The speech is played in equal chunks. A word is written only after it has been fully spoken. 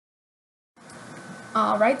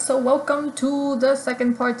Alright, so welcome to the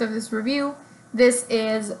second part of this review. This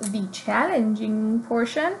is the challenging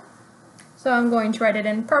portion. So I'm going to write it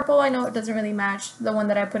in purple. I know it doesn't really match. The one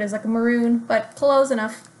that I put is like a maroon, but close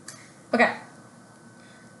enough. Okay.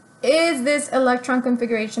 Is this electron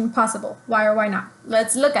configuration possible? Why or why not?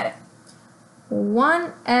 Let's look at it.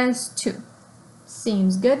 1s2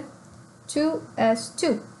 seems good.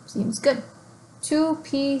 2s2 seems good.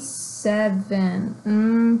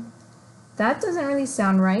 2p7. That doesn't really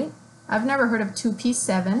sound right. I've never heard of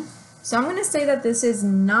 2p7. So I'm going to say that this is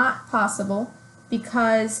not possible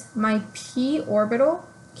because my p orbital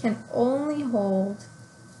can only hold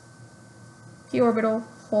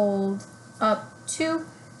up to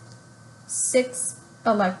 6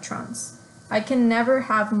 electrons. I can never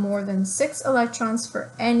have more than 6 electrons for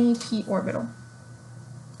any p orbital.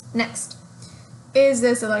 Next, is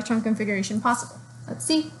this electron configuration possible? Let's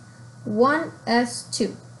see.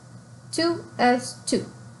 1s2. 2s2,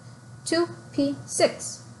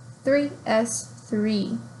 2p6,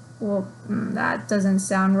 3s3. Well, that doesn't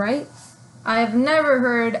sound right. I've never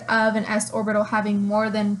heard of an s orbital having more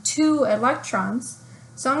than 2 electrons,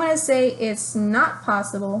 so I'm going to say it's not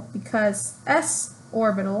possible because s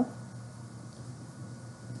orbital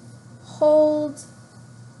holds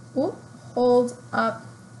up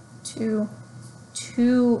to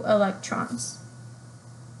 2 electrons.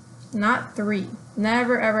 Not 3.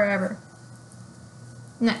 Never, ever, ever.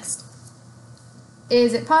 Next.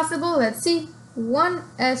 Is it possible? Let's see.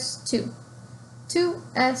 1s2,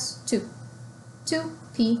 2s2,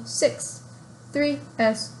 2p6,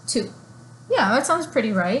 3s2. Yeah, that sounds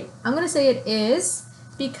pretty right. I'm going to say it is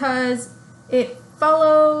because it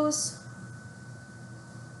follows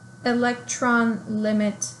electron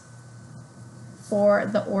limit for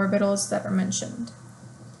the orbitals that are mentioned.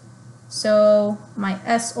 So my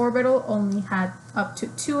s orbital only had up to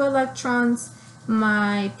 2 electrons,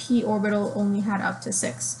 my p orbital only had up to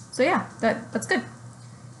 6. So yeah, that's good.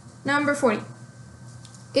 Number 40.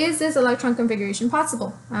 Is this electron configuration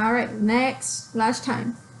possible? Alright, next, last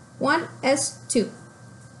time. 1s2,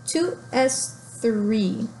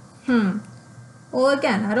 2s3. Well,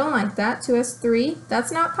 again, I don't like that. 2s3,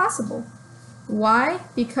 that's not possible. Why?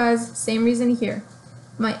 Because same reason here.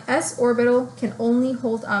 My s orbital can only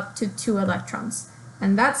hold up to 2 electrons,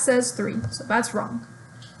 and that says 3, so that's wrong.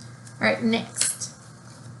 Alright, next.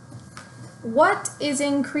 What is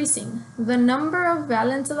increasing? The number of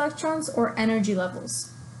valence electrons or energy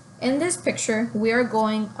levels? In this picture, we are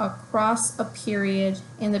going across a period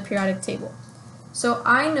in the periodic table. So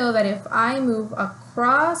I know that if I move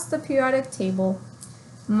across the periodic table,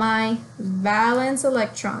 my valence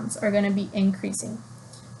electrons are going to be increasing.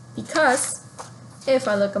 Because if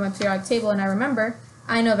I look at my periodic table and I remember,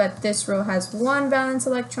 I know that this row has 1 valence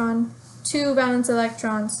electron, 2 valence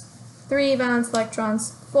electrons, 3 valence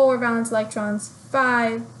electrons, 4 valence electrons,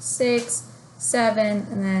 5, 6, 7,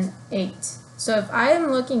 and then 8. So if I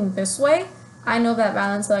am looking this way, I know that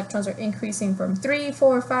valence electrons are increasing from 3,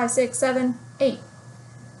 4, 5, 6, 7, 8.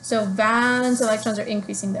 So valence electrons are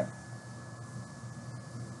increasing there.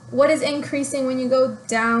 What is increasing when you go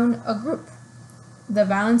down a group? The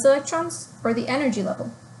valence electrons or the energy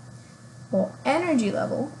level? Well, energy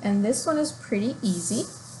level, and this one is pretty easy.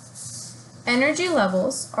 Energy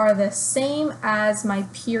levels are the same as my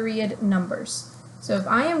period numbers. So if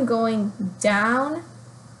I am going down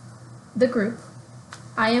the group,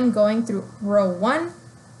 I am going through row 1,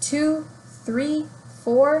 2, 3,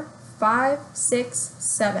 4, 5, 6,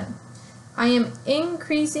 7. I am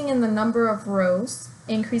increasing in the number of rows,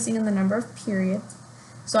 increasing in the number of periods.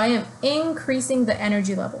 So I am increasing the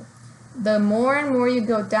energy level. The more and more you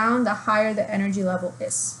go down, the higher the energy level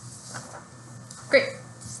is. Great.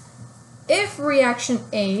 If reaction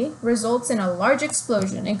A results in a large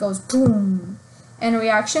explosion, it goes boom, and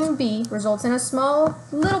reaction B results in a small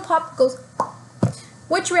little pop, goes,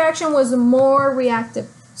 which reaction was more reactive?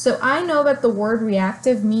 So I know that the word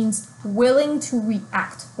reactive means willing to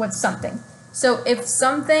react with something. So if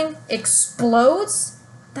something explodes,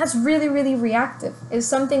 that's really, really reactive. If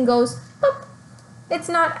something goes, boop, it's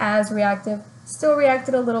not as reactive. Still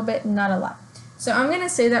reacted a little bit, not a lot. So I'm going to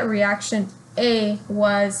say that reaction A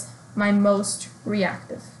was my most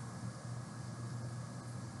reactive.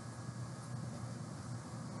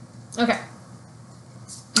 Okay.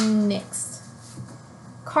 Next.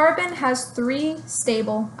 Carbon has 3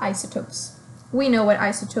 stable isotopes. We know what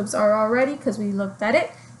isotopes are already because we looked at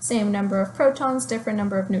it. Same number of protons, different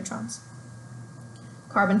number of neutrons.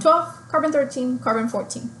 Carbon 12, carbon 13, carbon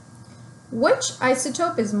 14. Which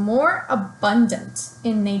isotope is more abundant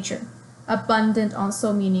in nature? Abundant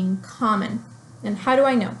also meaning common. And how do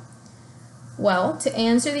I know? Well, to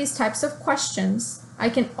answer these types of questions, I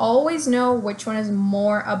can always know which one is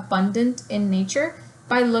more abundant in nature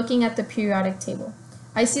by looking at the periodic table.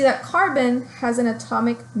 I see that carbon has an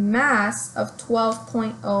atomic mass of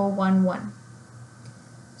 12.011.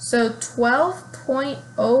 So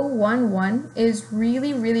 12.011 is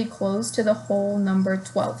really, really close to the whole number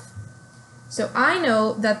 12. So I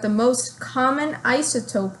know that the most common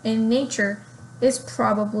isotope in nature is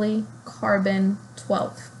probably carbon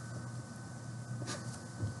 12.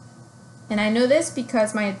 And I know this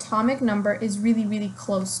because my atomic number is really, really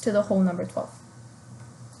close to the whole number 12.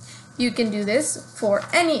 You can do this for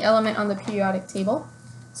any element on the periodic table.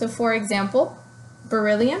 So for example,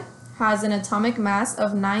 beryllium has an atomic mass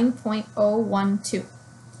of 9.012.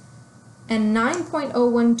 And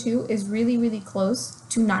 9.012 is really, really close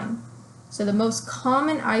to 9. So the most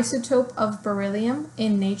common isotope of beryllium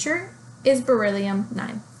in nature is beryllium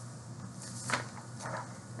 9.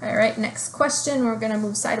 All right, next question. We're going to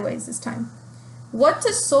move sideways this time. What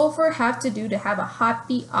does sulfur have to do to have a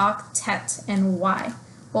happy octet, and why?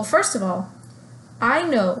 Well, first of all, I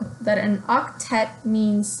know that an octet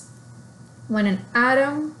means when an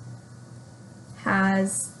atom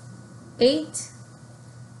has 8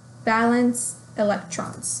 valence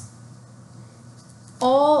electrons.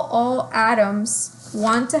 All atoms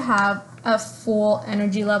want to have a full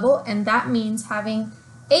energy level, and that means having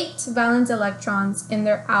 8 valence electrons in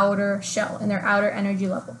their outer shell, in their outer energy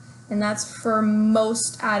level. And that's for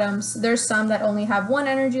most atoms. There's some that only have 1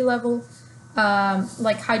 energy level,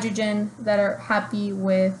 like hydrogen, that are happy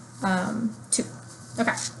with 2.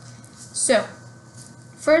 Okay, so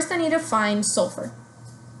first I need to find sulfur.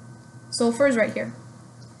 Sulfur is right here.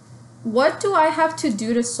 What do I have to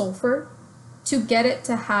do to sulfur to get it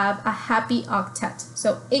to have a happy octet?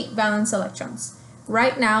 So 8 valence electrons.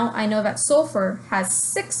 Right now, I know that sulfur has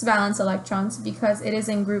 6 valence electrons because it is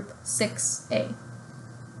in group 6A.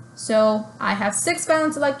 So I have 6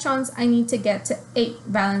 valence electrons. I need to get to 8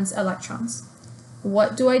 valence electrons.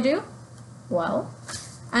 What do? Well,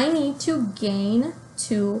 I need to gain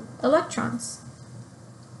 2 electrons.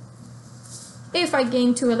 If I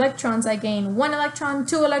gain 2 electrons, I gain 1 electron,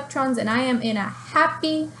 2 electrons, and I am in a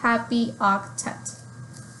happy octet.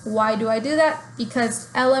 Why do I do that? Because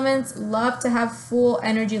elements love to have full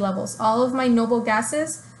energy levels. All of my noble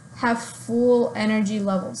gases have full energy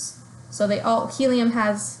levels. So helium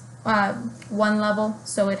has 1 level,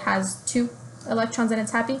 so it has 2 electrons and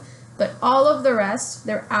it's happy. But all of the rest,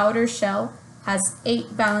 their outer shell, has 8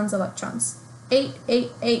 valence electrons. 8,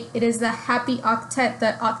 8, 8. It is the happy octet,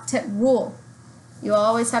 the octet rule. You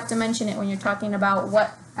always have to mention it when you're talking about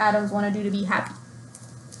what atoms want to do to be happy.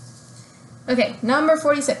 Okay, number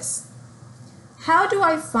 46. How do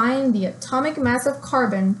I find the atomic mass of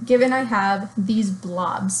carbon given I have these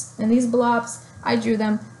blobs? And these blobs, I drew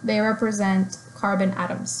them, they represent carbon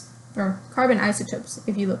atoms, or carbon isotopes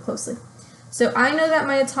if you look closely. So I know that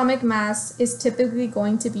my atomic mass is typically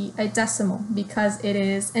going to be a decimal because it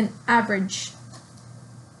is an average.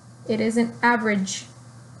 It is an average.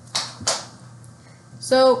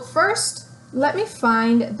 So first, let me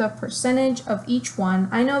find the percentage of each one.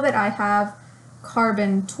 I know that I have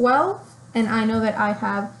carbon 12 and I know that I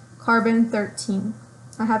have carbon 13.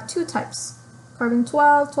 I have 2 types. Carbon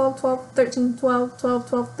 12, 12, 12, 13, 12, 12,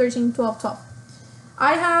 12, 13, 12, 12.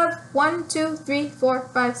 I have 1, 2, 3, 4,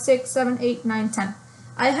 5, 6, 7, 8, 9, 10.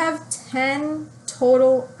 I have 10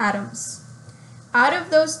 total atoms. Out of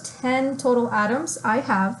those 10 total atoms, I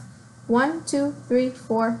have 1, 2, 3,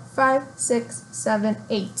 4, 5, 6, 7,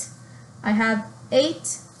 8. I have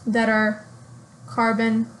 8 that are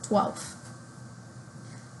carbon 12.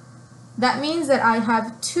 That means that I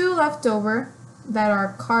have 2 left over that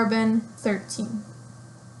are carbon 13.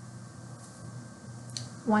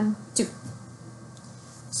 1, 2.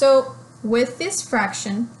 So with this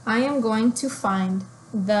fraction, I am going to find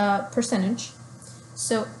the percentage.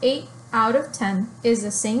 So 8 out of 10 is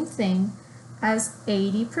the same thing as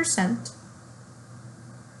 80%.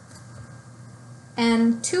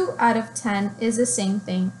 And 2 out of 10 is the same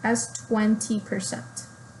thing as 20%.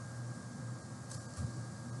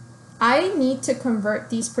 I need to convert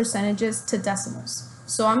these percentages to decimals.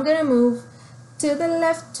 So I'm going to move to the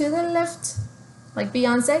left, like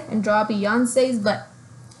Beyonce, and draw Beyonce's butt.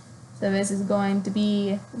 So this is going to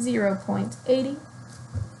be 0.80.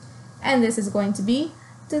 And this is going to be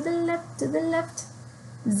to the left,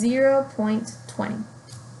 0.20.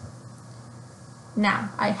 Now,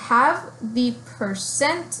 I have the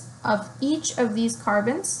percent of each of these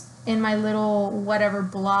carbons in my little whatever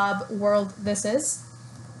blob world this is.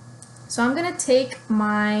 So I'm going to take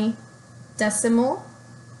my decimal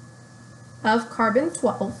of carbon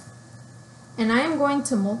 12 and I am going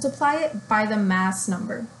to multiply it by the mass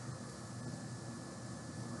number.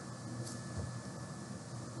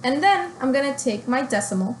 And then I'm going to take my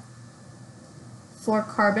decimal for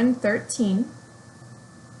carbon 13,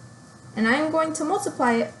 and I am going to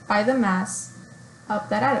multiply it by the mass of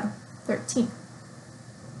that atom, 13.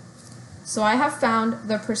 So I have found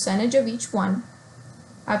the percentage of each one.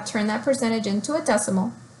 I've turned that percentage into a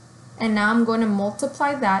decimal, and now I'm going to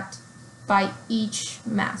multiply that by each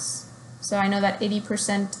mass. So I know that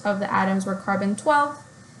 80% of the atoms were carbon 12,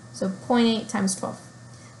 so 0.8 times 12.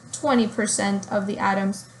 20% of the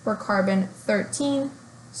atoms were carbon 13,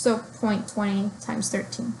 so 0.20 times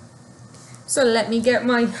 13. So let me get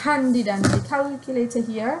my handy dandy calculator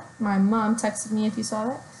here. My mom texted me if you saw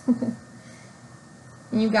that.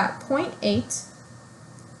 And you got 0.8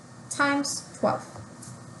 times 12.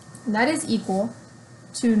 And that is equal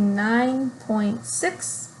to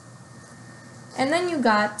 9.6. And then you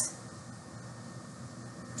got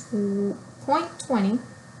 0.20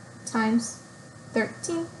 times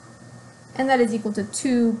 13. And that is equal to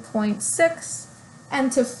 2.6.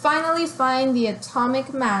 And to finally find the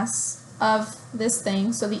atomic mass of this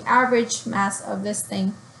thing, so the average mass of this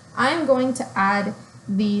thing, I'm going to add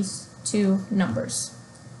these two numbers.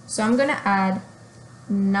 So I'm going to add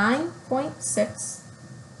 9.6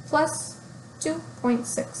 plus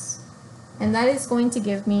 2.6. And that is going to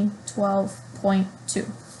give me 12.2.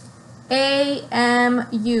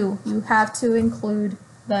 AMU, you have to include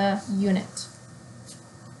the unit.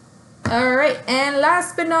 Alright, and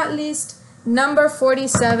last but not least, number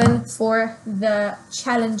 47 for the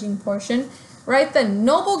challenging portion. Write the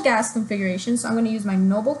noble gas configuration. So I'm going to use my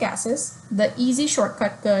noble gases, the easy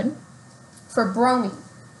shortcut good, for bromine.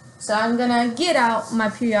 So I'm going to get out my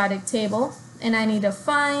periodic table, and I need to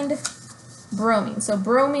find bromine. So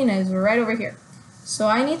bromine is right over here. So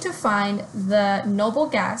I need to find the noble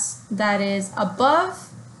gas that is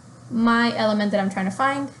above my element that I'm trying to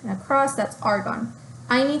find, and across, that's argon.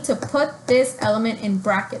 I need to put this element in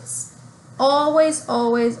brackets. Always,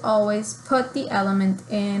 always, always put the element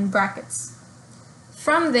in brackets.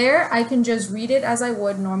 From there, I can just read it as I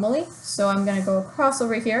would normally. So I'm going to go across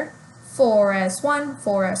over here. 4s1,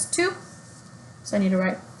 4s2. So I need to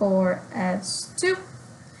write 4s2.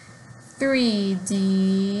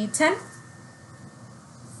 3d10.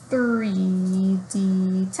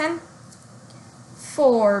 3d10.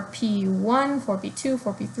 4p1, 4p2,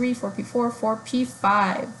 4p3, 4p4,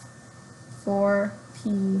 4p5.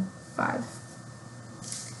 4p5.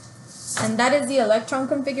 And that is the electron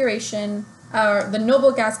configuration, or the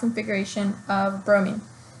noble gas configuration of bromine.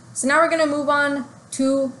 So now we're going to move on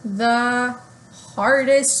to the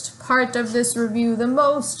hardest part of this review, the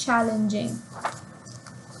most challenging.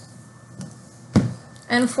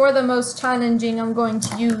 And for the most challenging, I'm going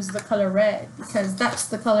to use the color red because that's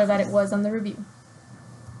the color that it was on the review.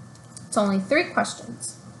 It's only 3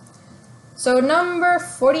 questions. So number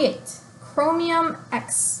 48, chromium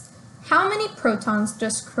X. How many protons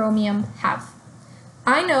does chromium have?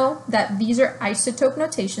 I know that these are isotope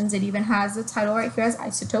notations. It even has the title right here as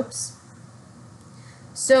isotopes.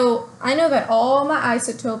 So I know that all my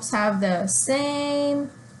isotopes have the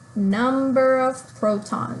same number of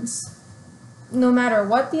protons. No matter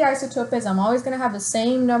what the isotope is, I'm always going to have the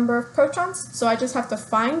same number of protons. So I just have to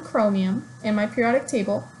find chromium in my periodic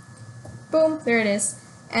table. Boom, there it is.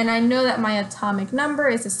 And I know that my atomic number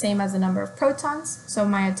is the same as the number of protons. So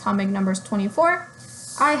my atomic number is 24.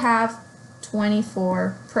 I have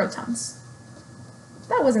 24 protons.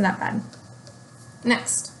 That wasn't that bad.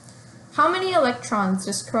 Next, how many electrons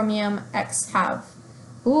does chromium X have?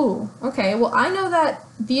 Ooh, okay, well I know that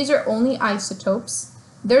these are only isotopes.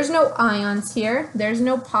 There's no ions here. There's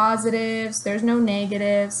no positives. There's no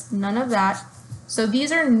negatives. None of that. So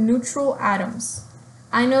these are neutral atoms.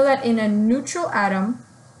 I know that in a neutral atom,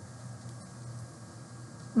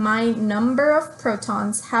 my number of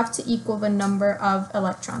protons have to equal the number of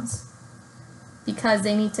electrons because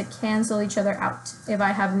they need to cancel each other out. If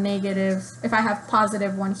I have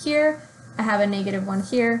positive one here, I have a negative one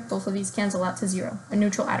here, both of these cancel out to 0, a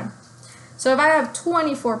neutral atom. So if I have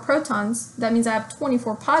 24 protons, that means I have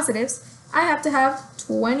 24 positives. I have to have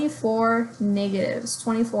 24 negatives,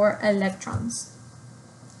 24 electrons.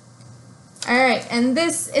 Alright, and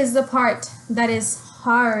this is the part that is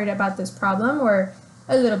hard about this problem, or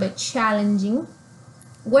a little bit challenging.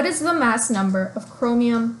 What is the mass number of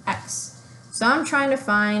chromium X? So I'm trying to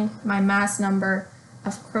find my mass number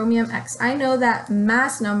of chromium X. I know that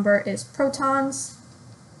mass number is protons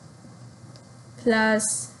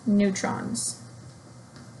plus neutrons.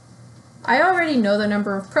 I already know the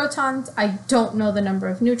number of protons. I don't know the number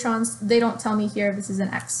of neutrons. They don't tell me here if this is an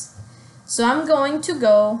X. So I'm going to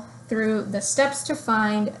go through the steps to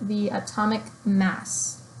find the atomic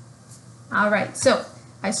mass. All right, so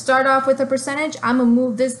I start off with a percentage. I'm gonna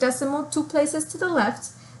move this decimal 2 places to the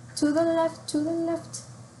left, to the left, to the left.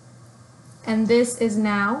 And this is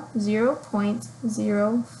now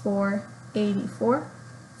 0.0484.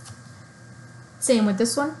 Same with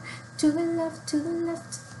this one, to the left, to the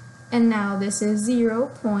left. And now this is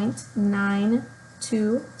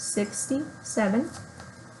 0.9267.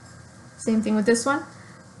 Same thing with this one,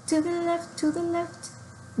 to the left, to the left.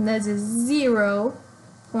 And this is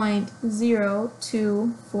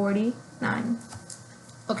 0.0249.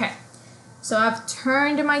 Okay, so I've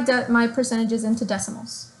turned my percentages into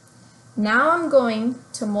decimals. Now I'm going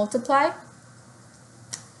to multiply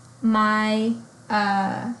my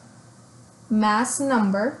mass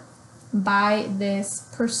number by this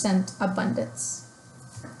percent abundance.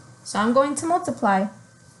 So I'm going to multiply.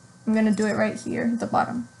 I'm going to do it right here at the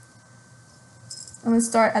bottom. I'm going to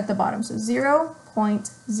start at the bottom. So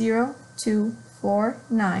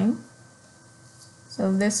 0.0249.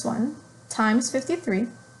 So this one times 53.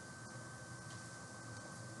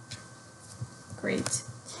 Great.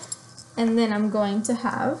 And then I'm going to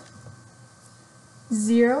have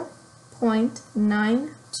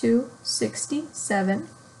 0.9267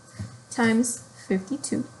 times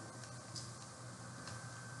 52.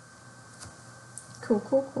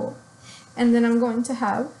 Cool. And then I'm going to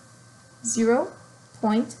have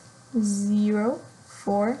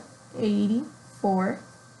 0.0484.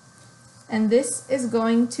 And this is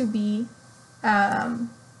going to be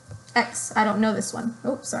X. I don't know this one.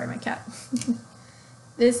 Oh, sorry, my cat.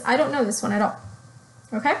 I don't know this one at all.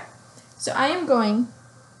 Okay? So I am going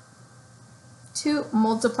to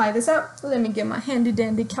multiply this out. Let me get my handy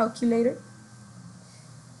dandy calculator.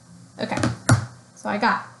 Okay, so I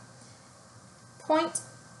got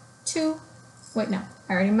 0.2, wait, no,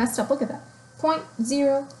 I already messed up, look at that.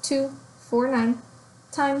 0.0249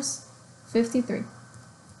 times 53.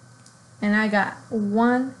 And I got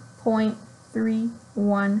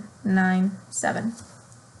 1.3197.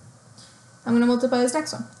 I'm going to multiply this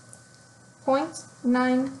next one.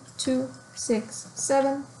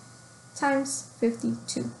 0.9267 times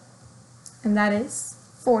 52. And that is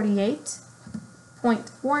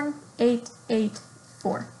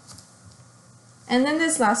 48.1884. And then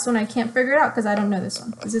this last one, I can't figure it out because I don't know this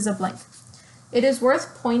one. This is a blank. It is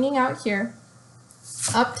worth pointing out here,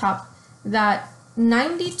 up top, that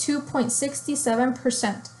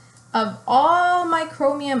 92.67% of all my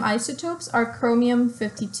chromium isotopes are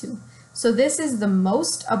chromium-52. So this is the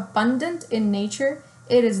most abundant in nature.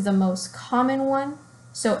 It is the most common one.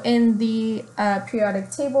 So in the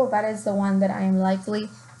periodic table, that is the one that I am likely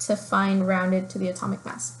to find rounded to the atomic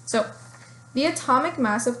mass. So the atomic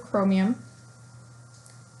mass of chromium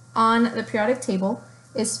on the periodic table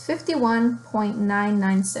is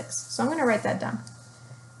 51.996. So I'm going to write that down.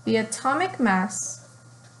 The atomic mass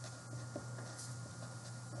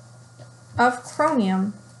of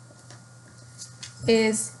chromium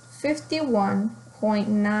is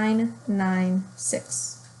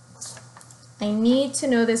 51.996. I need to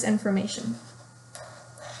know this information.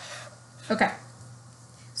 Okay.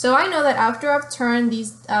 So I know that after I've turned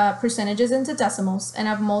these percentages into decimals and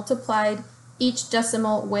I've multiplied each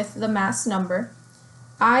decimal with the mass number,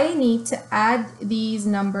 I need to add these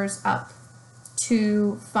numbers up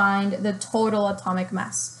to find the total atomic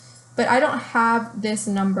mass. But I don't have this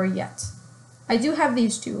number yet. I do have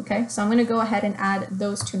these two, okay? So I'm going to go ahead and add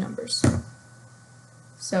those two numbers.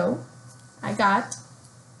 So I got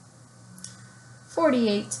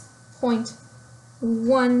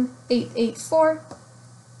 48.1884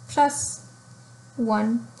 plus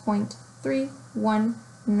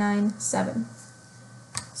 1.3197.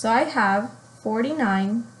 So I have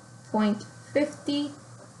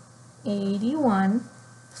 49.5081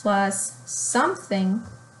 plus something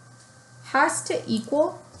has to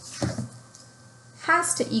equal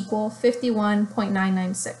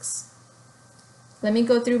 51.996. Let me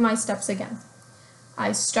go through my steps again.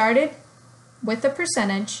 I started with the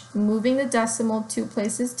percentage, moving the decimal 2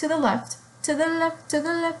 places to the left, to the left, to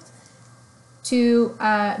the left, to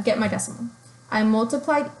get my decimal. I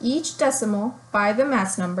multiplied each decimal by the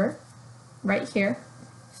mass number, right here,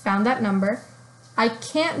 found that number. I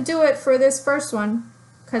can't do it for this first one,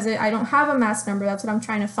 because I don't have a mass number, that's what I'm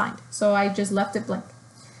trying to find. So I just left it blank.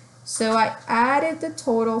 So I added the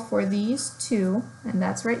total for these two, and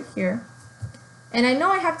that's right here. And I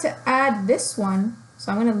know I have to add this one,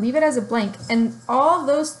 so I'm going to leave it as a blank. And all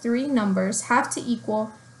those three numbers have to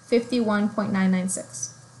equal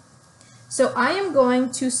 51.996. So I am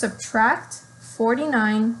going to subtract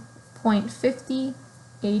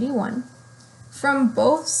 49.5081 from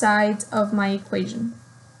both sides of my equation.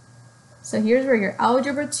 So here's where your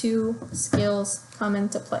Algebra 2 skills come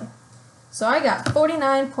into play. So I got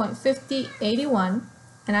 49.5081,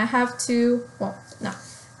 and I have to,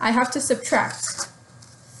 I have to subtract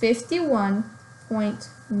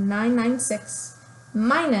 51.996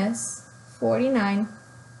 minus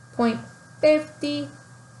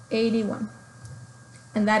 49.5081.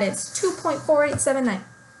 And that is 2.4879.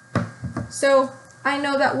 So I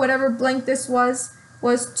know that whatever blank this was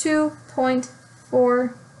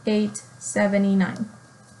 2.4879.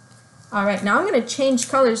 All right, now I'm going to change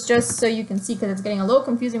colors just so you can see, because it's getting a little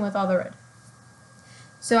confusing with all the red.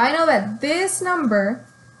 So I know that this number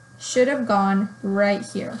should have gone right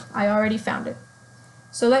here. I already found it.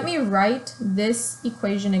 So let me write this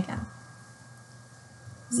equation again.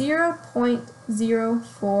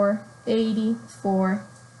 0.0484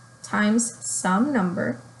 times some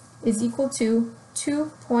number is equal to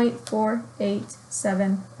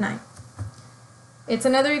 2.4879. It's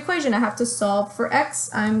another equation I have to solve for x.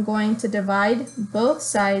 I'm going to divide both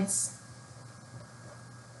sides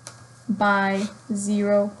by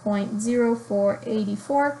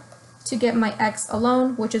 0.0484 to get my x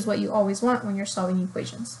alone, which is what you always want when you're solving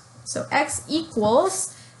equations. So x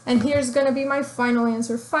equals, and here's going to be my final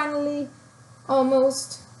answer, finally,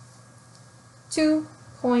 almost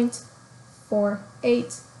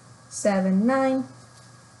 2.4879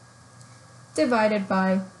 divided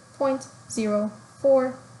by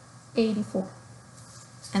 0.0484,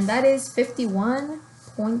 and that is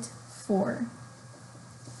 51.4.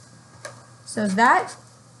 So that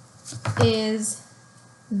is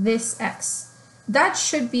this x. That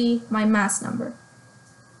should be my mass number.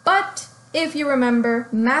 But if you remember,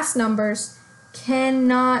 mass numbers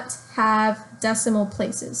cannot have decimal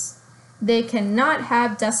places. They cannot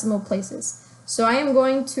have decimal places. So I am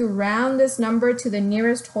going to round this number to the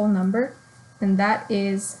nearest whole number, and that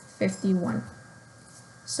is 51.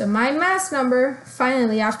 So my mass number,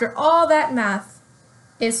 finally, after all that math,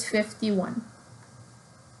 is 51.